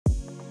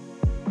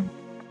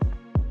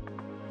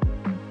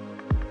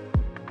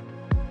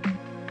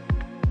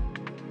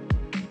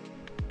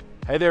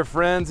Hey there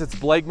friends, it's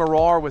Blake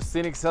Marar with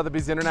Scenic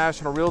Sotheby's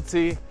International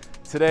Realty.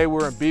 Today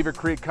we're in Beaver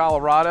Creek,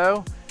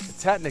 Colorado.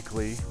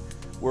 Technically,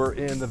 we're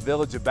in the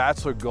village of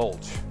Bachelor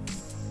Gulch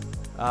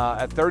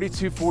at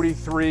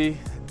 3243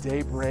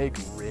 Daybreak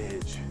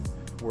Ridge.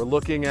 We're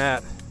looking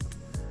at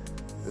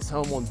this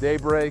home on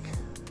Daybreak,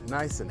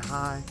 nice and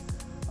high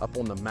up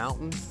on the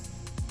mountain.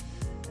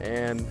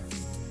 And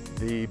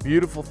the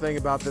beautiful thing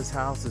about this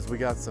house is we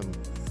got some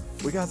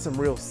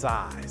real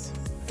size.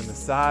 And the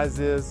size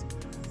is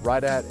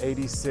right at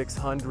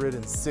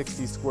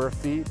 8,660 square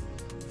feet,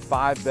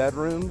 5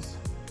 bedrooms,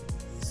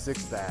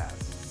 6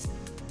 baths.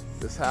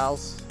 This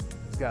house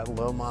has got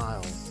low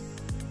miles.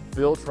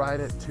 Built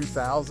right at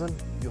 2000.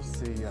 You'll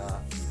see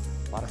a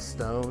lot of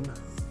stone.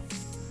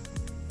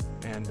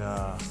 And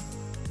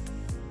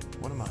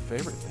one of my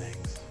favorite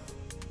things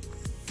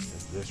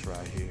is this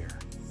right here.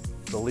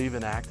 Believe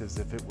and act as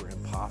if it were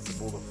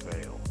impossible to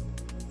fail.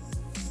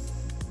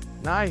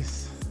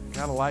 Nice,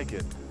 gotta like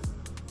it.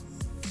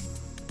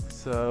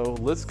 So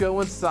let's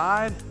go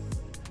inside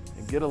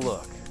and get a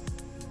look.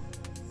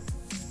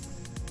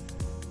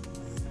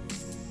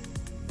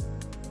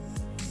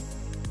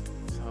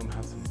 This home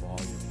has some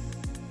volume.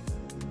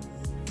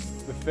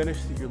 The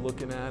finish that you're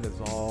looking at is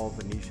all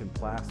Venetian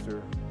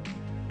plaster.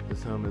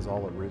 This home is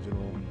all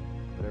original,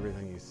 but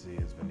everything you see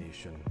is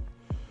Venetian.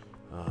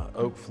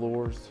 Oak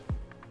floors,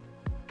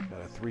 got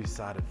a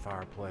 3-sided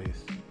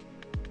fireplace.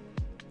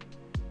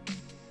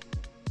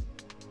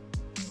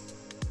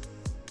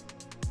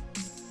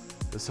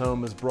 This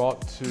home is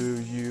brought to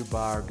you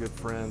by our good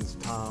friends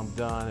Tom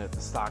Dunn at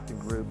the Stockton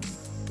Group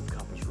with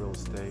Compass Real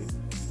Estate.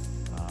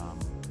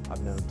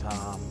 I've known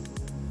Tom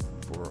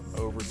for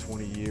over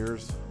 20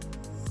 years,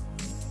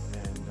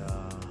 and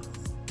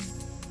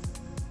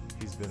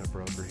he's been a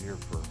broker here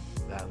for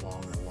that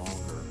long or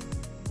longer.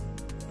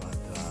 But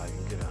you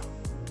can get a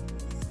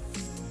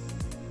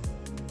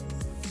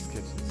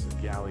kitchen's a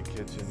galley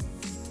kitchen,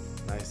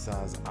 nice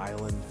size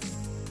island,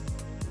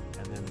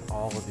 and then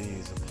all of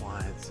these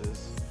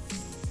appliances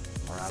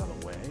are out of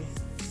the way.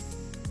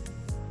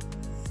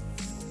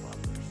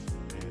 Butlers,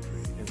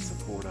 pantry, in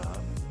support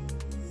of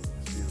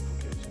this beautiful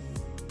kitchen.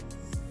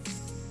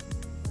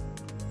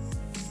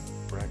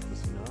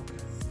 Breakfast nook.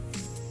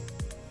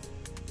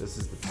 This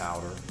is the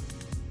powder.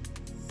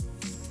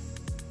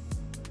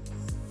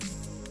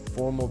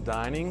 Formal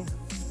dining.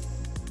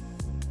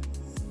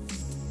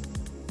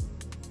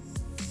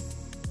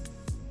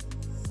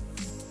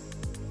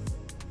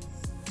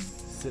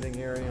 Sitting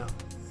area,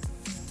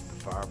 the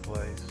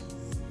fireplace.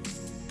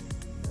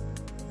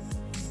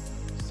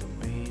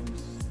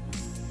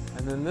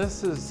 And then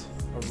this is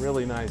a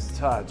really nice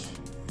touch.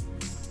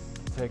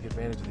 Take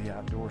advantage of the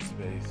outdoor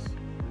space.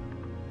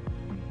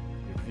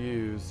 Your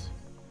views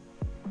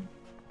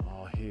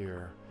all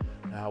here.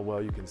 Now how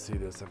well you can see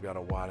this, I've got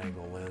a wide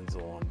angle lens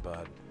on,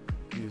 but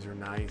views are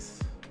nice.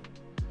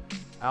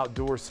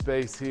 Outdoor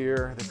space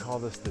here, they call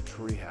this the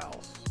tree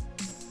house.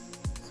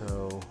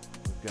 So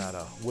we've got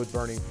a wood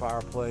burning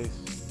fireplace.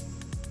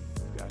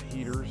 We've got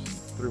heaters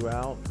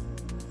throughout.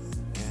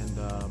 And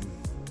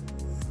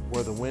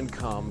where the wind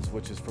comes,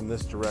 which is from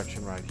this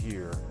direction right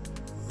here,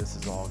 this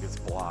is all gets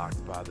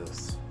blocked by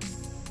this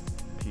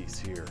piece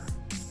here.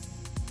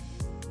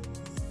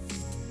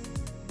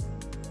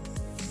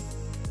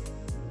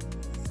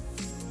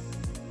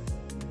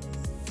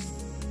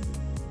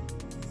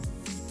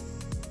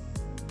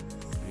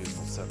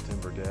 Beautiful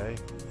September day.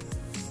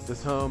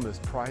 This home is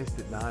priced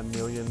at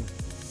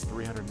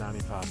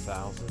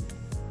 $9,395,000.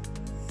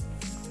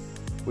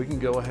 We can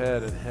go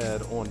ahead and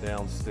head on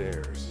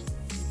downstairs.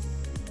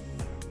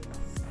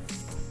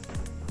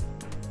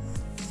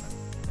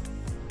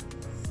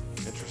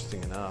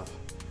 Interesting enough,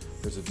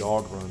 there's a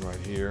dog run right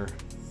here,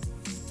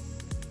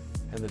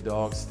 and the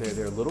dogs stay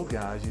there. Little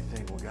guys, you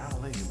think, well,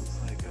 golly, it looks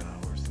like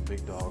where some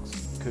big dogs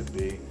could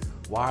be.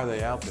 Why are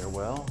they out there?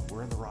 Well,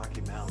 we're in the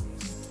Rocky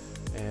Mountains,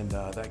 and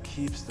that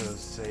keeps those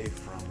safe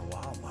from the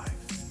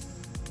wildlife.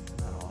 Isn't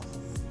that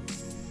awesome?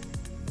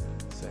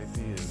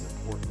 Safety is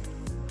important.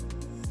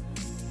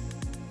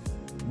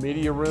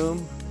 Media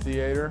room,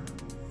 theater.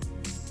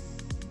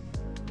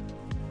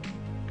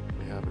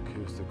 We have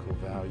acoustical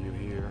value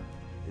here.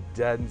 It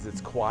deadens,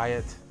 it's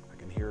quiet. I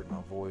can hear it in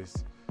my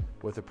voice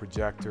with a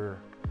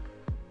projector.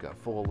 Got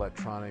full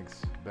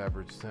electronics,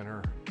 beverage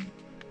center,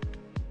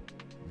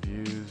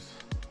 views.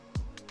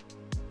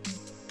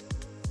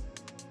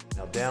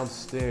 Now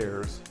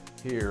downstairs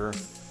here,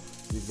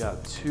 you've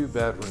got 2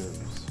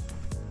 bedrooms,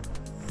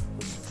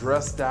 which are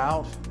dressed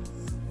out,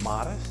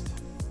 modest,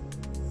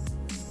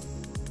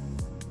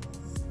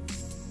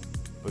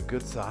 but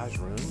good sized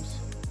rooms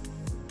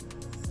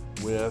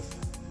with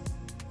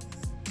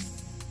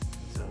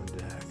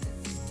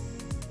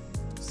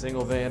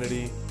single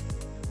vanity,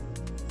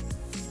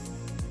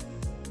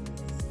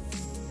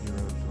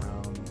 Euro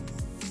throne,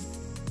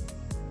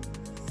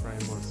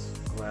 frameless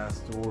glass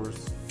doors.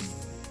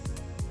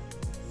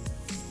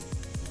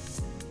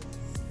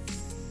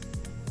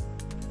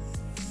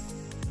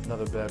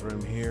 Another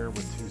bedroom here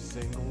with 2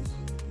 singles.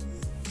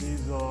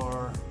 These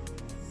are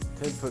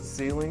 10-foot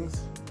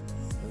ceilings,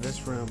 and In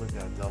this room, we've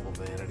got double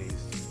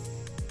vanities.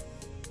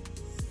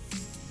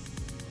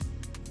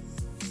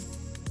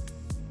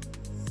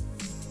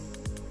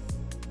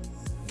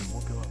 And then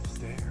we'll go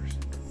upstairs.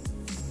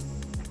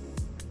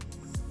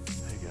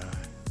 Hey, guy.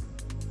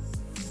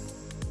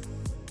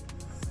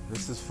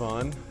 This is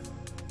fun.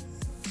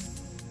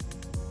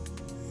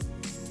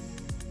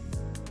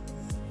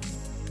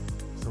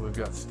 So we've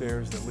got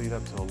stairs that lead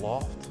up to a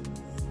loft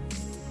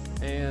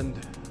and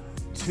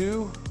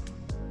 2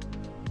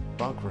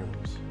 bunk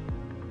rooms.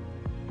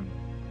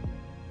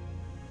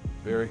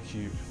 Very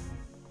cute.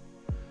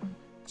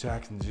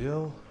 Jack and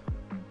Jill.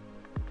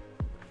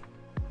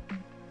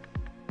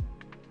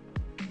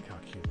 Look how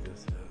cute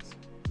this is.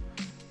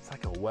 It's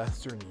like a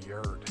Western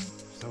yurt.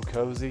 So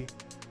cozy.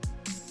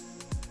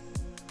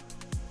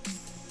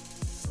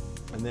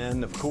 And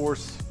then, of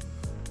course,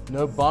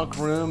 no bunk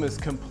room is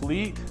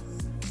complete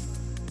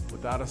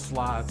without a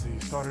slide. So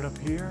you start it up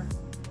here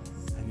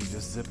and you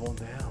just zip on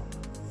down.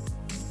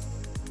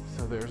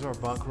 So there's our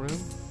bunk room.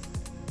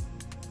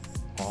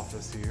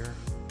 Office here.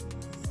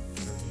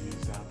 Better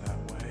views out that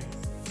way.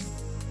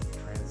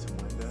 Transom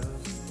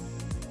windows.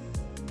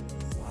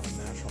 A lot of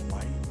natural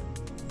light.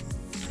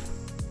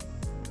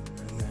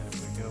 And then if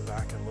we go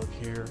back and look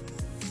here,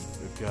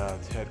 we've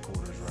got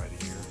headquarters right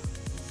here.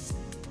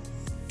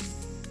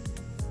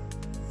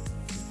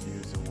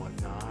 Views and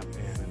whatnot,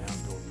 and an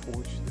outdoor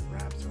porch that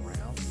wraps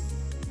around.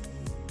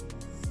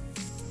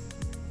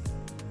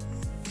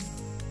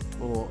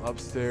 Little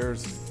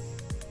upstairs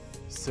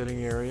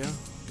sitting area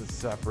that's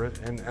separate,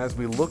 and as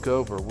we look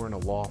over, we're in a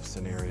loft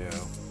scenario.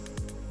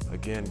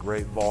 Again,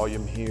 great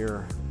volume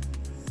here.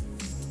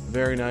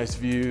 Very nice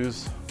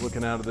views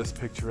looking out of this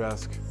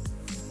picturesque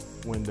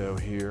window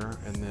here,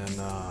 and then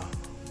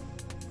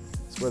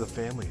it's where the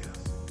family is.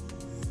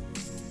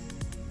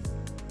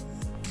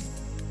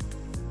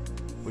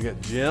 We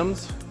got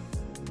gyms,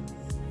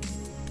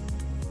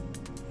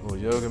 little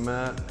yoga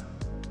mat.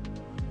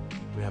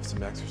 We have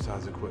some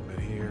exercise equipment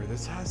here.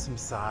 This has some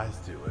size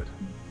to it.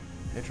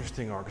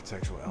 Interesting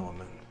architectural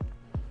element.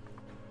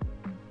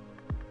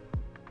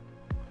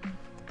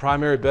 The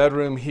primary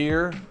bedroom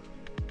here.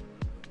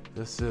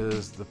 This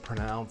is the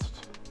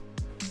pronounced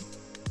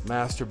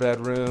master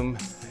bedroom,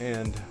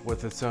 and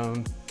with its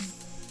own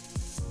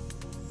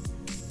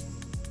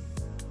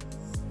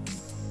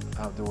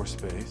outdoor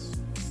space.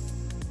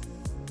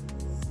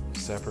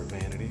 Separate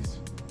vanities.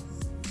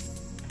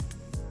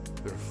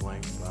 They're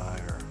flanked by,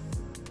 or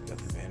got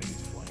the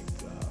vanities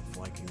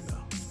flanking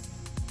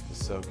the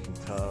soaking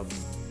tub.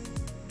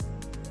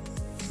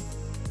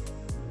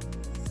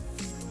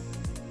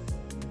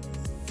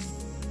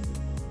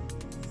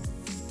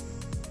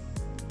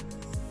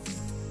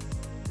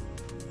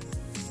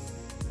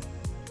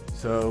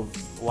 So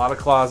a lot of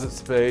closet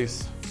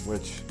space,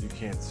 which you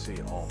can't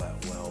see all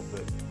that well,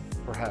 but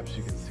perhaps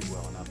you can see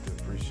well enough to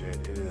appreciate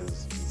it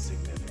is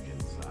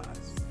significant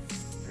size.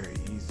 Very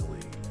easily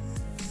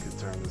could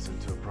turn this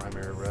into a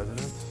primary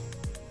residence.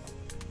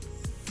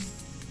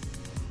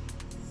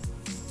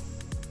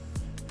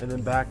 And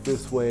then back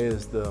this way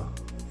is the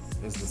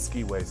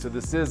skiway. So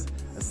this is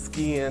a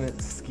ski in,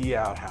 ski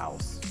out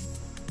house.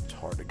 It's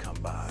hard to come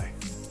by.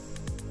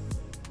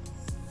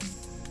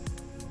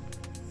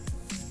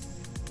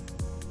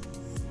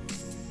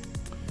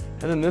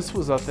 And then this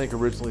was, I think,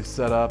 originally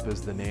set up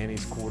as the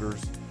nanny's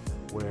quarters,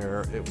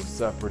 where it was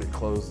separate, it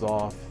closed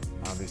off.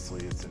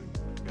 Obviously, it's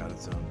got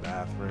its own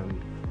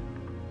bathroom.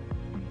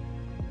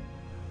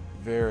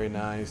 Very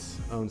nice,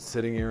 own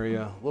sitting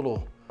area,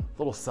 little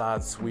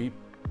side sweep.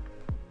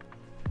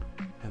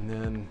 And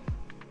then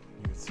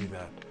you can see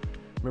that.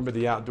 Remember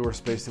the outdoor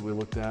space that we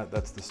looked at?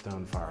 That's the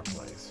stone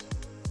fireplace.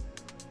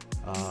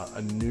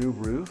 A new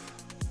roof.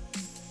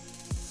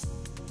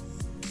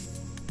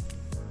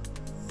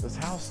 This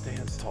house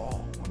stands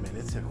tall. I mean,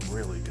 it's in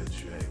really good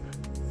shape.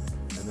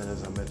 And then,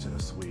 as I mentioned,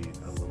 a suite, you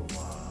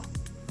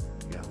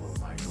got a little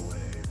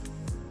microwave,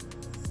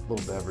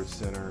 little beverage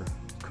center,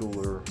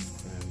 cooler,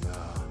 and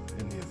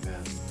in the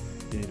event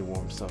you need to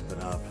warm something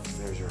up,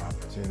 there's your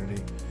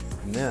opportunity.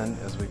 And then,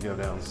 as we go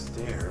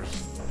downstairs,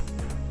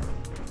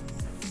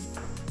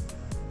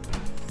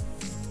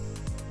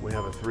 we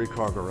have a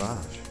 3-car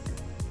garage.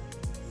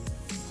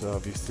 So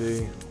if you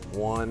see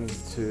 1,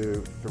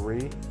 2,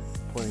 3,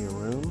 plenty of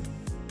room.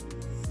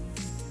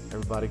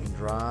 Everybody can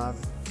drive.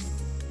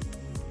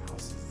 The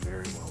house is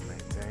very well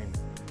maintained.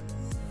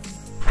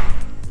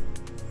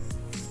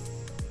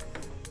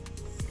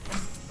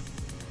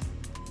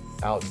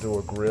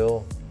 Outdoor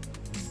grill.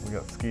 We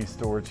got ski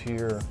storage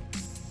here.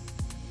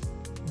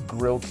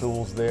 Grill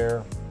tools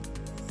there.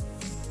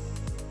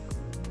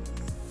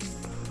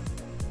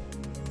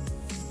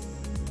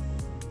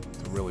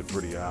 It's a really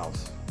pretty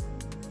house.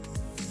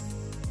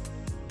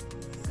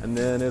 And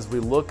then as we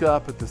look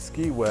up at the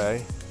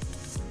skiway,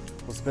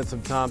 we'll spend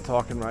some time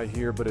talking right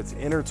here, but it's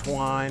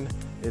intertwined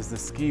is the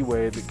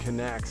skiway that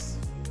connects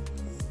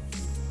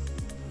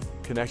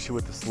you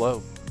with the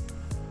slope.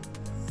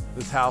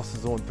 This house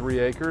is on 3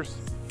 acres.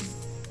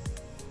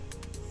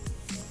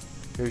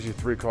 Here's your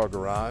 3-car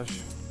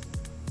garage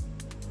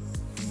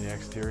from the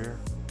exterior.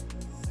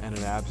 and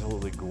an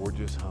absolutely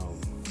gorgeous home.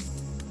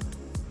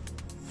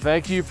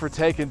 Thank you for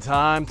taking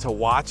time to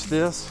watch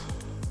this,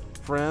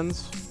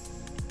 friends.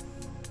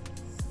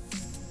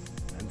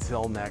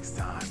 Until next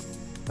time.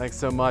 Thanks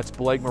so much,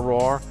 Blake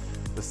Marar,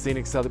 the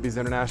Scenic Sotheby's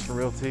International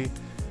Realty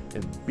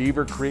in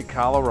Beaver Creek,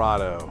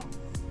 Colorado.